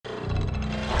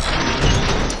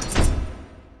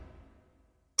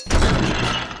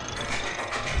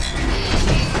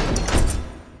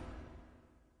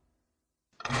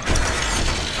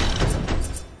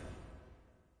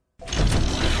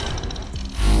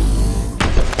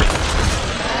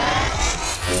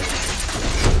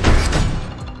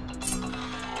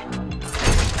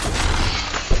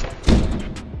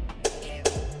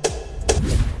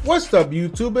What's up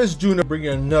YouTube, it's Junior bringing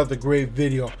another great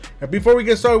video. And before we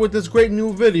get started with this great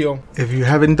new video, if you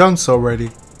haven't done so already,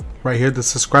 right here, the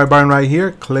subscribe button right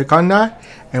here, click on that.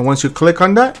 And once you click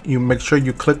on that, you make sure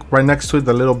you click right next to it,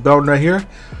 the little bell right here.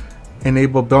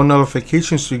 Enable bell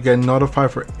notifications so you get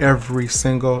notified for every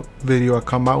single video I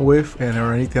come out with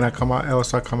or anything I come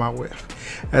out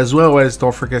with. As well as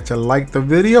don't forget to like the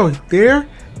video there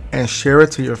and share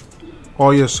it to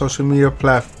all your social media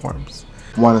platforms.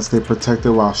 Want to stay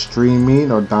protected while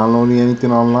streaming or downloading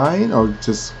anything online or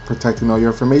just protecting all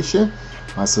your information?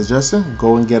 My suggestion,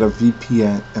 go and get a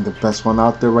VPN, and the best one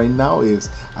out there right now is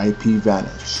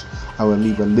IPVanish. I will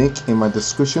leave a link in my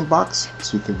description box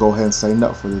so you can go ahead and sign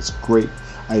up for this great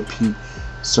IP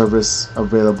service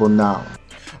available now.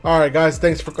 Alright guys,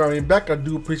 thanks for coming back. I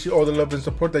do appreciate all the love and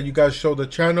support that you guys show the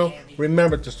channel.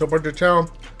 Remember to support the channel,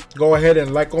 go ahead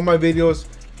and like all my videos,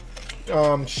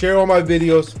 share all my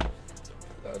videos,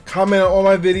 comment on all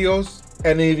my videos,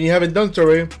 and if you haven't done so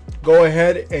already, go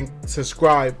ahead and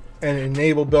subscribe and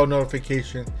enable bell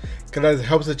notification, because that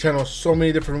helps the channel so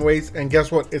many different ways. And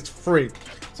guess what, it's free,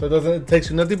 so it takes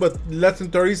you nothing but less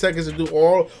than 30 seconds to do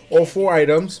all 4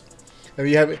 items. If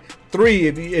you have 3,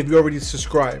 if you already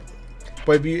subscribed,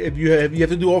 but if you have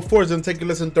to do all 4, it's gonna take you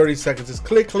less than 30 seconds. Just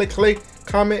click,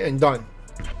 comment, and done.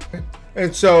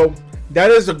 And so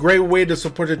that is a great way to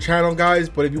support the channel, guys.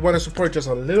 But if you want to support just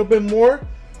a little bit more,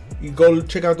 you go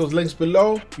check out those links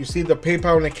below. You see the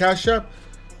PayPal and the Cash App.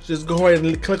 Just go ahead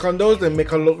and click on those and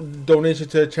make a donation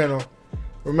to the channel.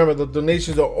 Remember, the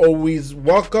donations are always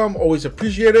welcome, always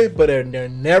appreciated, but they're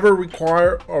never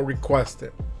required or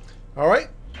requested. All right,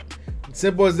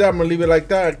 simple as that. I'm gonna leave it like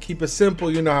that. Keep it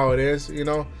simple. You know how it is, you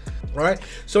know. All right,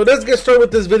 so let's get started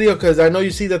with this video, because I know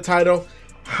you see the title,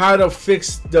 how to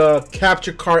fix the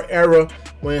capture card error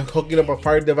when hooking up a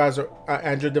Fire device or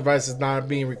Android device is not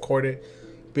being recorded,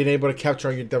 being able to capture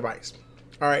on your device.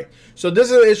 All right, so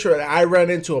this is an issue that I ran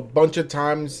into a bunch of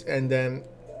times, and then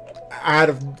I had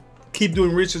to keep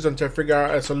doing research until I figure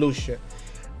out a solution.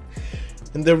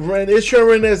 And the issue I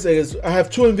ran is I have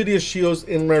 2 NVIDIA Shields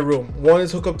in my room. One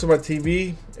is hooked up to my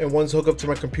TV and one's hooked up to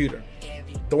my computer.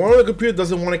 The one on the computer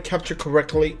doesn't want to capture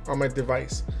correctly on my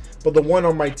device, but the one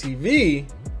on my TV,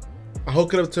 I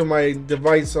hook it up to my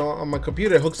device on my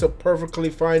computer, it hooks up perfectly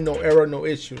fine, no error, no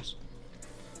issues.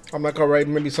 I'm like, all right,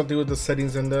 maybe something with the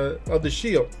settings and of the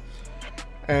Shield,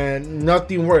 and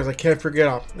nothing works. I can't figure it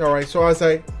out. All right, so I was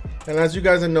like, and as you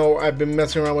guys know, I've been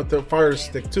messing around with the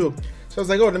FireStick too. So I was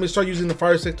like, oh, let me start using the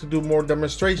FireStick to do more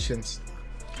demonstrations.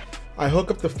 I hook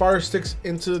up the FireSticks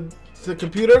into the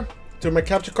computer, to my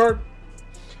capture card.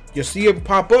 You'll see it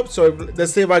pop up. So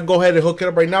let's say if I go ahead and hook it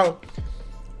up right now,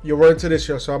 you'll run into this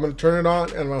show. So I'm gonna turn it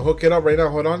on and I'm gonna hook it up right now.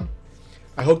 Hold on.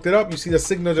 I hooked it up. You see the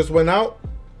signal just went out.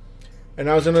 And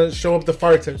I was gonna show up the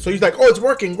FireStick. So he's like, oh, it's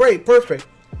working, great, perfect.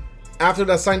 After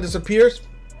that sign disappears,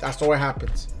 that's what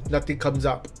happens. Nothing comes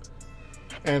up.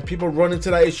 And people run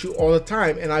into that issue all the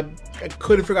time. And I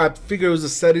couldn't figure out. I figured it was the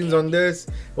settings on this.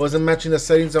 It wasn't matching the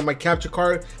settings on my capture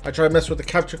card. I tried to mess with the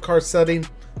capture card setting.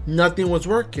 Nothing was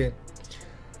working.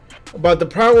 But the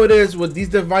problem with these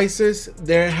devices,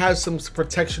 there has some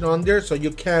protection on there, so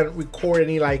you can't record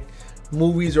any like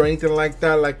movies or anything like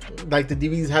that. Like the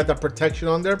DVDs had that protection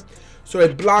on there. So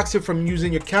it blocks it from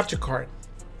using your capture card.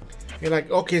 You're like,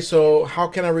 okay, so how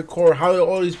can I record? How are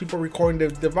all these people recording the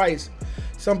device?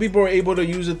 Some people are able to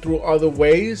use it through other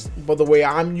ways, but the way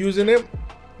I'm using it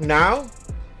now,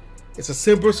 it's a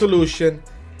simple solution.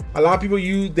 A lot of people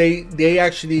they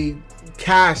actually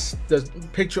cast the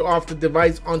picture off the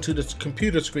device onto the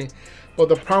computer screen, but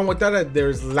the problem with that is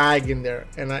there's lag in there,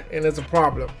 and it's a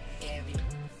problem.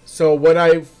 So what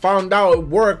I found out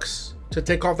works to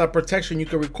take off that protection you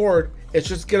can record, it's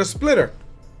just get a splitter.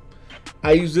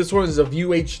 I use this one, it's a View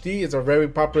HD, it's a very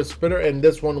popular splitter, and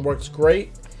this one works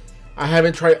great. I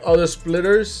haven't tried other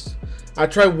splitters. I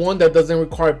tried one that doesn't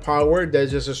require power,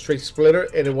 that's just a straight splitter,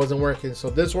 and it wasn't working. So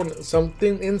this one,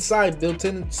 something built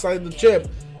in inside the chip,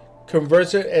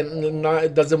 converts it, and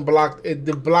it doesn't block it.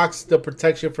 Blocks the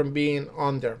protection from being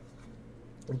on there.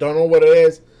 Don't know what it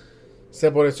is.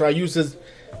 Simple. So I use this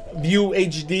View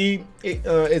HD.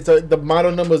 The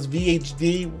model number is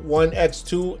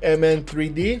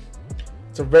VHD1X2MN3D.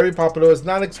 It's a very popular. It's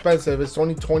not expensive. It's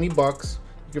only 20 bucks.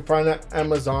 You can find it on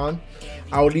Amazon.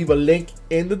 I'll leave a link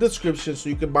in the description so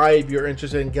you can buy it if you're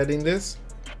interested in getting this.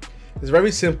 It's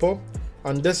very simple.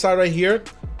 On this side right here,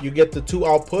 you get the 2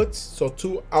 outputs. So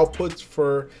 2 outputs,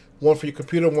 for one for your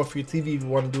computer, one for your TV if you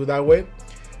want to do it that way.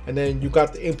 And then you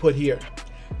got the input here.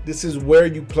 This is where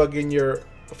you plug in your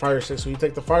FireStick. So you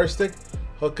take the FireStick,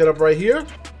 hook it up right here,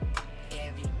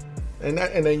 and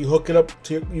then you hook it up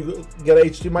to you get an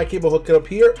HDMI cable, hook it up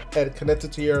here, and connect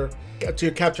it to your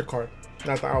capture card,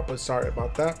 not the output. Sorry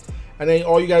about that. And then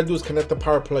all you gotta do is connect the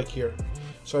power plug here.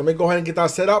 So let me go ahead and get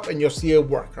that set up, and you'll see it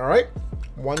work. All right,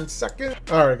 1 second.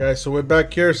 All right, guys. So we're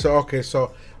back here. So okay,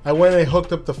 so I went and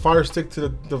hooked up the FireStick to the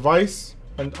device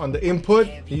on the input.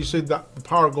 You see that the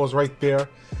power goes right there,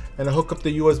 and I hook up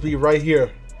the USB right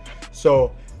here.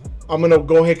 So I'm gonna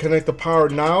go ahead and connect the power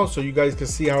now, so you guys can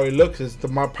see how it looks.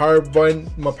 My power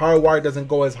wire doesn't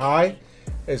go as high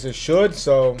as it should,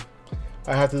 so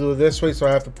I have to do it this way. So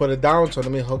I have to put it down. So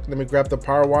let me grab the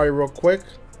power wire real quick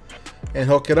and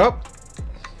hook it up.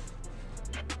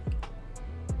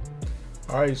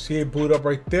 All right, you see it boot up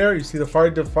right there. You see the Fire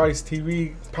Device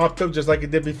TV popped up just like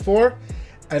it did before,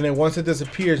 and then once it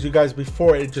disappears, you guys,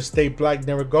 before it just stayed black,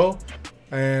 never go.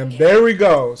 And there we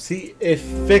go. See, it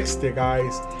fixed it,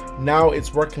 guys. Now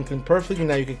it's working perfectly.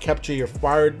 Now you can capture your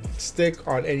Fire Stick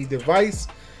on any device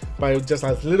by just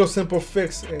a little simple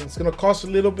fix, and it's gonna cost a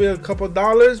little bit, a couple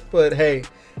dollars, but hey,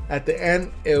 at the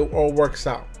end it all works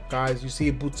out, guys. You see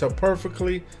it boots up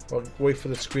perfectly. I'll wait for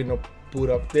the screen to boot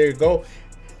up. There you go.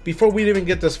 Before we didn't even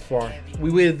get this far, we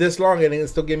waited this long and it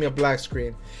still gave me a black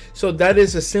screen. So that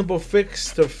is a simple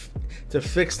fix to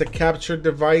fix the capture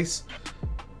device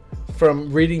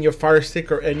from reading your Fire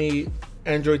Stick or any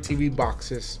Android TV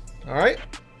boxes. All right,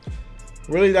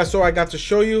 really, that's all I got to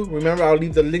show you. Remember, I'll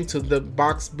leave the link to the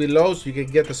box below so you can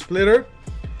get the splitter.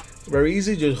 Very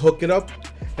easy, just hook it up,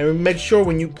 and make sure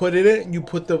when you put it in, you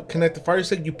connect the Fire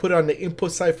Stick, you put it on the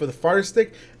input side for the Fire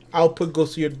Stick. Output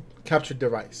goes to your capture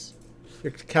device,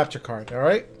 your capture card. All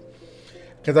right,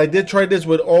 because I did try this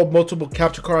with multiple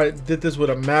capture card. I did this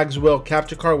with a Maxwell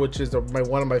capture card, which is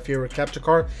one of my favorite capture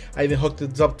card. I even hooked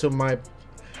it up to my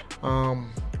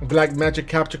Black Magic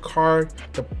capture card,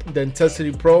 the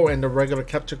Intensity Pro, and the regular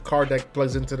capture card that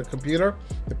plugs into the computer.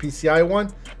 The PCI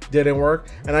one didn't work,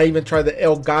 and I even tried the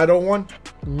Elgato one.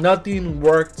 Nothing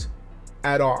worked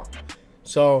at all.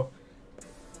 So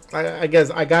I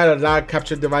guess I got a lot of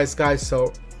capture device, guys.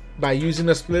 So by using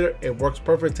the splitter, it works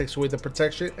perfect. It takes away the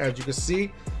protection. As you can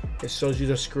see, it shows you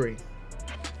the screen.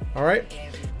 All right,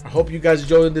 I hope you guys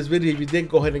enjoyed this video. If you did,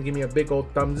 go ahead and give me a big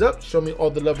old thumbs up. Show me all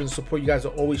the love and support you guys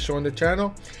are always showing the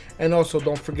channel. And also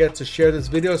don't forget to share this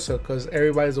video, because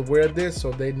everybody's aware of this,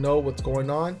 so they know what's going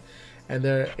on and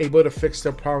they're able to fix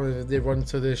their problem if they run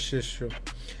into this issue.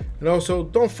 And also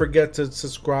don't forget to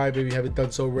subscribe if you haven't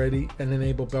done so already, and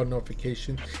enable bell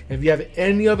notification. And if you have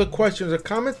any other questions or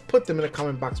comments, put them in the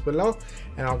comment box below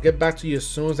and I'll get back to you as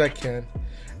soon as I can.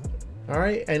 All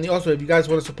right, and also if you guys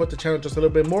want to support the channel just a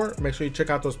little bit more, make sure you check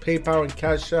out those PayPal and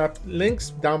Cash App links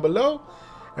down below.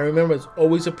 And remember, it's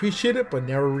always appreciated but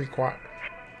never required.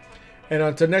 And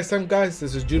until next time, guys,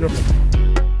 this is Junior.